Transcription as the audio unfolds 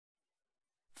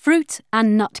Fruit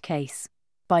and Nutcase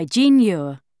by Jean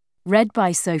Muir, read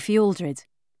by Sophie Aldred.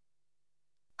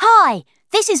 Hi,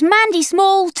 this is Mandy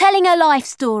Small telling a life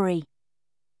story.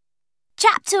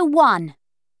 Chapter 1.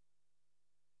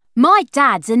 My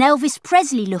dad's an Elvis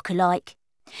Presley lookalike.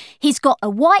 He's got a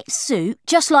white suit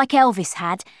just like Elvis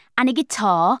had and a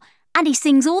guitar, and he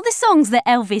sings all the songs that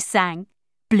Elvis sang.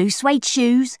 Blue suede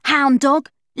shoes, hound dog,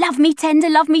 love me tender,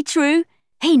 love me true.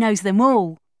 He knows them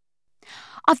all.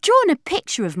 I've drawn a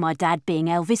picture of my dad being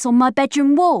Elvis on my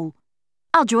bedroom wall.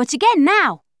 I'll draw it again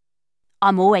now.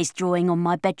 I'm always drawing on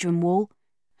my bedroom wall.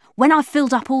 When I've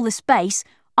filled up all the space,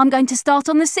 I'm going to start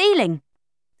on the ceiling.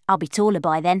 I'll be taller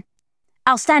by then.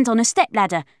 I'll stand on a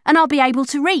stepladder and I'll be able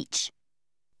to reach.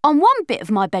 On one bit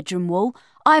of my bedroom wall,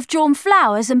 I've drawn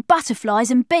flowers and butterflies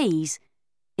and bees.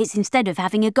 It's instead of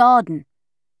having a garden.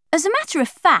 As a matter of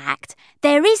fact,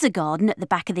 there is a garden at the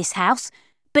back of this house,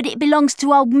 but it belongs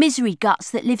to old Misery Guts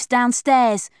that lives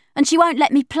downstairs, and she won't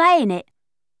let me play in it.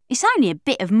 It's only a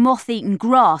bit of moth-eaten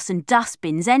grass and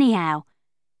dustbins anyhow.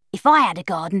 If I had a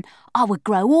garden, I would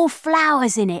grow all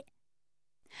flowers in it.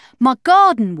 My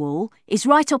garden wall is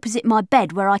right opposite my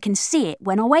bed where I can see it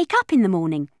when I wake up in the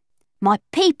morning. My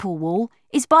people wall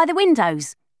is by the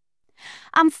windows.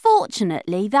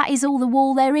 Unfortunately, that is all the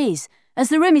wall there is, as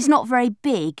the room is not very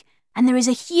big, and there is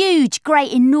a huge,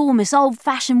 great, enormous,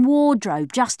 old-fashioned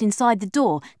wardrobe just inside the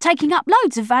door, taking up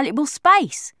loads of valuable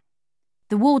space.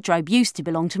 The wardrobe used to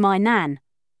belong to my nan.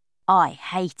 I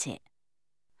hate it.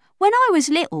 When I was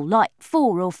little, like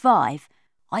 4 or 5,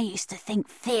 I used to think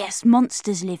fierce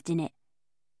monsters lived in it.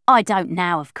 I don't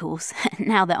now, of course,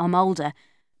 now that I'm older,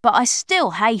 but I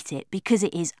still hate it because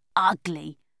it is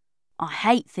ugly. I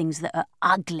hate things that are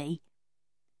ugly.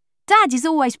 Dad is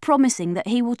always promising that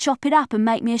he will chop it up and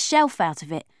make me a shelf out of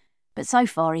it, but so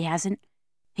far he hasn't.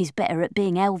 He's better at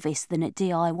being Elvis than at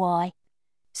DIY.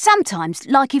 Sometimes,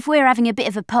 like if we're having a bit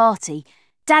of a party,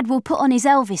 Dad will put on his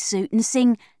Elvis suit and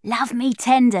sing Love Me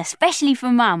Tender, especially for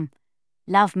Mum.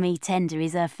 Love Me Tender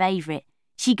is her favourite.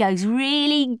 She goes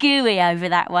really gooey over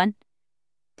that one.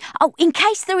 Oh, in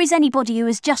case there is anybody who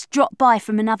has just dropped by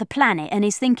from another planet and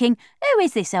is thinking, who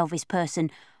is this Elvis person?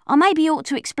 I maybe ought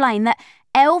to explain that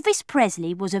Elvis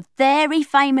Presley was a very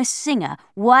famous singer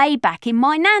way back in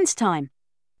my nan's time.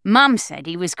 Mum said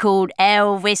he was called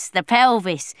Elvis the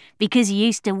Pelvis because he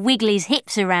used to wiggle his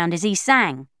hips around as he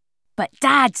sang. But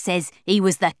Dad says he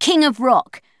was the King of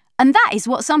Rock, and that is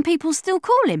what some people still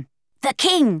call him, the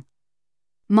King.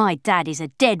 My dad is a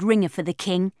dead ringer for the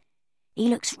King. He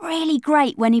looks really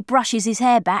great when he brushes his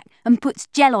hair back and puts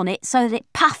gel on it so that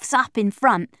it puffs up in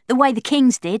front, the way the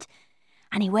Kings did.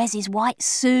 And he wears his white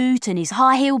suit and his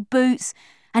high-heeled boots,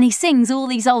 and he sings all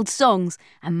these old songs,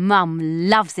 and Mum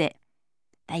loves it.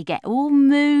 They get all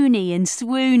moony and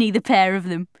swoony, the pair of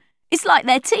them. It's like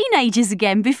they're teenagers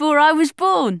again before I was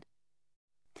born.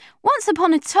 Once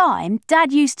upon a time,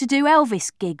 Dad used to do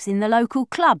Elvis gigs in the local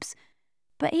clubs,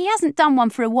 but he hasn't done one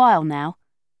for a while now.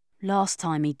 Last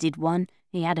time he did one,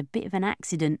 he had a bit of an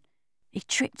accident. He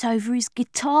tripped over his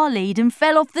guitar lead and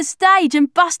fell off the stage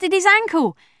and busted his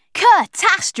ankle.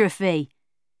 Catastrophe!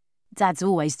 Dad's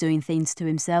always doing things to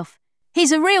himself.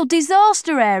 He's a real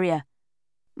disaster area.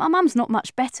 My mum's not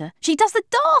much better. She does the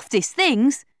daftest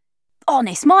things.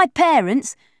 Honest, my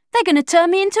parents, they're going to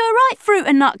turn me into a right fruit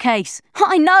and nutcase.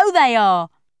 I know they are.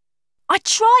 I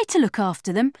try to look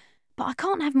after them, but I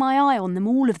can't have my eye on them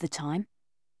all of the time.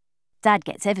 Dad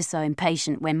gets ever so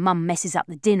impatient when Mum messes up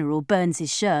the dinner or burns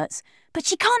his shirts, but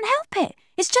she can't help it.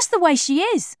 It's just the way she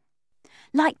is.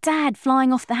 Like Dad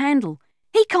flying off the handle.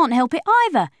 He can't help it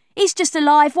either. He's just a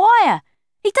live wire.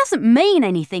 He doesn't mean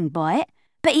anything by it,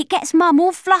 but it gets Mum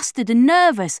all flustered and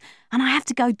nervous, and I have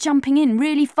to go jumping in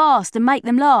really fast and make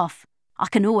them laugh. I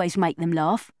can always make them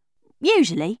laugh.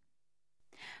 Usually.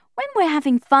 When we're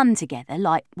having fun together,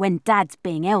 like when Dad's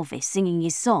being Elvis singing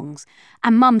his songs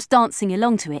and Mum's dancing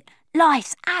along to it,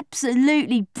 life's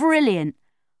absolutely brilliant.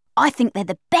 I think they're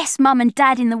the best Mum and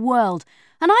Dad in the world,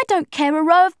 and I don't care a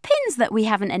row of pins that we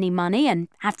haven't any money and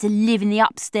have to live in the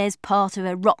upstairs part of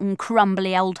a rotten,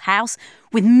 crumbly old house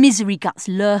with Misery Guts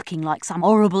lurking like some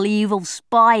horrible evil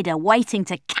spider waiting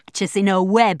to catch us in her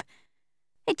web.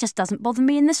 It just doesn't bother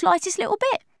me in the slightest little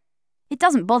bit. It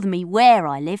doesn't bother me where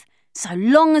I live, so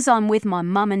long as I'm with my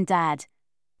Mum and Dad.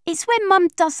 It's when Mum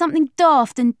does something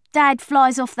daft and Dad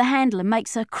flies off the handle and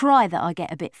makes her cry that I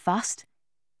get a bit fussed.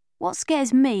 What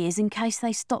scares me is in case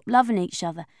they stop loving each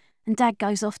other and Dad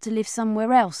goes off to live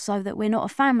somewhere else so that we're not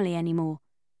a family anymore.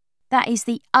 That is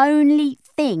the only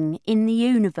thing in the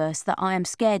universe that I am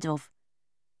scared of.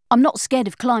 I'm not scared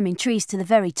of climbing trees to the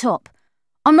very top.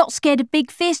 I'm not scared of big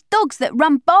fierce dogs that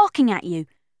run barking at you.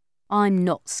 I'm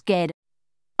not scared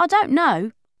I don't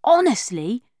know,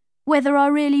 honestly, whether I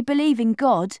really believe in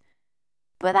God,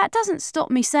 but that doesn't stop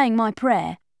me saying my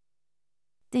prayer.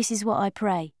 This is what I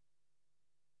pray.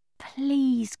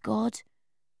 Please, God,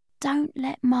 don't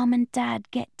let Mum and Dad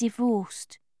get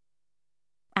divorced.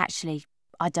 Actually,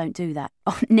 I don't do that.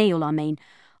 Oh, Neil, I mean.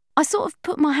 I sort of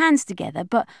put my hands together,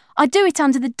 but I do it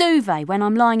under the duvet when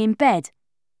I'm lying in bed.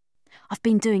 I've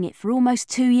been doing it for almost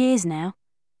 2 years now.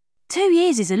 2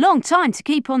 years is a long time to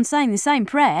keep on saying the same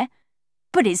prayer,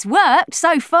 but it's worked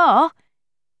so far.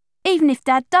 Even if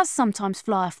Dad does sometimes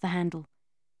fly off the handle,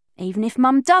 even if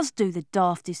Mum does do the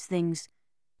daftest things,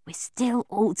 we're still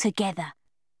all together.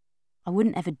 I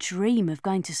wouldn't ever dream of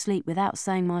going to sleep without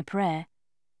saying my prayer.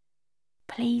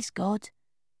 Please, God,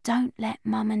 don't let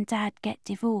Mum and Dad get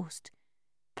divorced.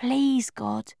 Please,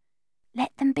 God,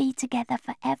 let them be together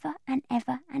forever and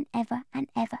ever and ever and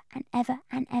ever and ever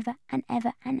and ever and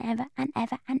ever and ever and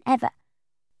ever and ever.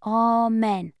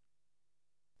 Amen.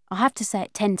 I have to say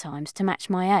it 10 times to match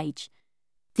my age.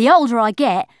 The older I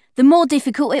get, the more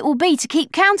difficult it will be to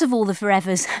keep count of all the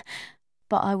forevers.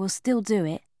 But I will still do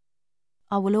it.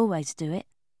 I will always do it.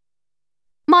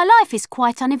 My life is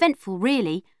quite uneventful,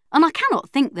 really, and I cannot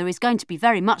think there is going to be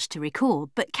very much to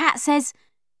record, but Kat says,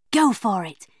 go for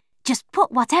it. Just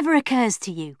put whatever occurs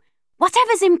to you,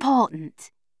 whatever's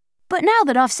important. But now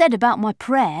that I've said about my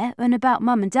prayer and about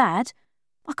Mum and Dad,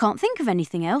 I can't think of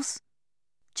anything else.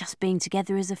 Just being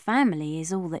together as a family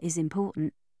is all that is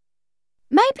important.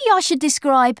 Maybe I should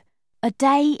describe a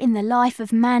day in the life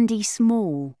of Mandy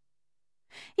Small.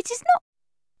 It is not,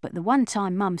 but the one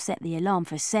time Mum set the alarm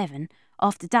for 7,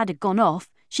 after Dad had gone off,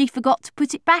 she forgot to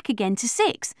put it back again to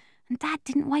 6, and Dad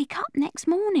didn't wake up next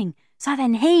morning. So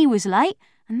then he was late,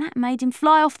 and that made him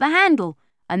fly off the handle,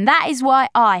 and that is why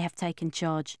I have taken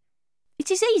charge.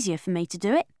 It is easier for me to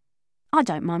do it. I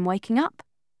don't mind waking up.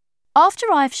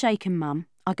 After I have shaken Mum,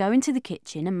 I go into the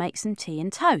kitchen and make some tea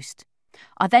and toast.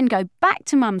 I then go back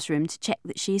to Mum's room to check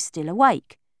that she is still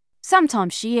awake.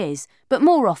 Sometimes she is, but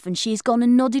more often she has gone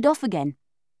and nodded off again.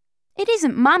 It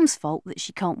isn't Mum's fault that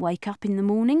she can't wake up in the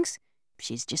mornings.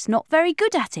 She's just not very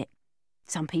good at it.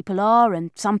 Some people are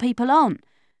and some people aren't,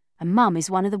 and Mum is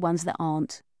one of the ones that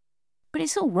aren't. But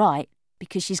it's all right,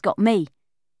 because she's got me.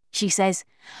 She says,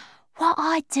 what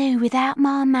I'd do without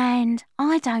my mind,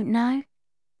 I don't know.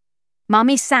 Mum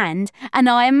is sand and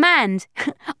I am manned.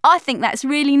 I think that's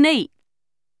really neat.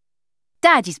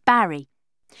 Dad is Barry.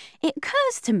 It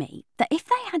occurs to me that if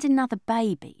they had another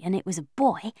baby and it was a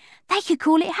boy, they could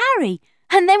call it Harry,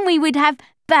 and then we would have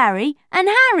Barry and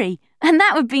Harry, and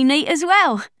that would be neat as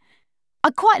well.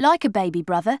 I'd quite like a baby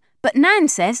brother, but Nan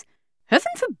says,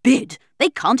 heaven forbid, they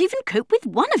can't even cope with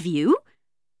one of you.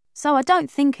 So I don't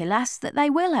think, alas, that they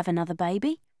will have another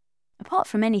baby. Apart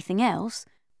from anything else,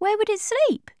 where would it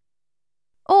sleep?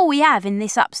 All we have in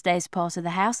this upstairs part of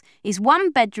the house is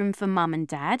one bedroom for Mum and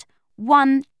Dad,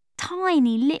 one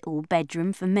tiny little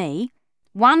bedroom for me,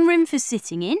 one room for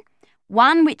sitting in,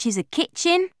 one which is a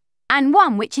kitchen, and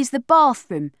one which is the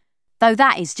bathroom, though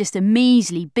that is just a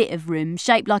measly bit of room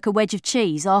shaped like a wedge of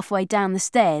cheese halfway down the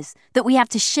stairs that we have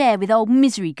to share with old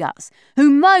Misery Guts,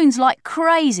 who moans like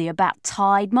crazy about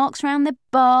tide marks round the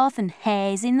bath and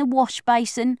hairs in the wash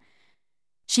basin.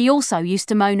 She also used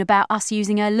to moan about us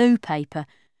using her loo paper,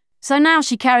 so now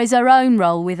she carries her own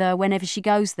roll with her whenever she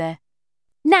goes there.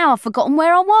 Now I've forgotten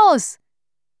where I was.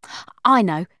 I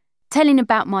know, telling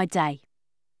about my day.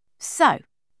 So,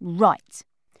 right.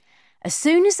 As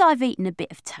soon as I've eaten a bit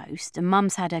of toast and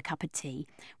Mum's had her cup of tea,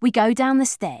 we go down the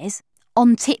stairs,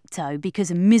 on tiptoe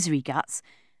because of Misery Guts,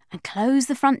 and close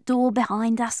the front door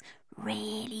behind us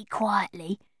really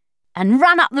quietly, and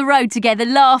run up the road together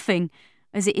laughing,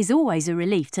 as it is always a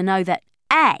relief to know that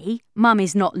A, Mum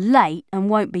is not late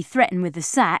and won't be threatened with the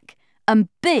sack, and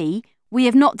B, we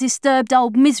have not disturbed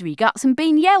old Misery Guts and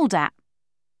been yelled at.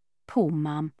 Poor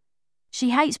Mum. She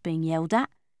hates being yelled at.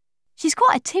 She's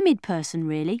quite a timid person,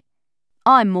 really.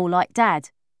 I'm more like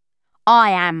Dad. I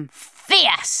am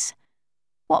fierce.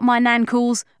 What my Nan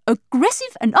calls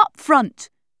aggressive and upfront.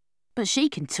 But she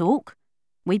can talk.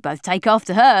 We both take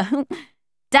after her.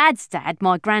 Dad's dad,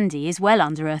 my grandy, is well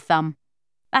under her thumb.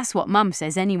 That's what Mum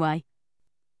says anyway.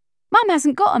 Mum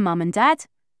hasn't got a mum and dad.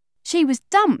 She was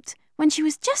dumped when she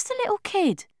was just a little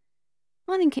kid.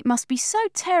 I think it must be so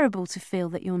terrible to feel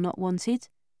that you're not wanted.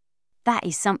 That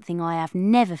is something I have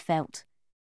never felt.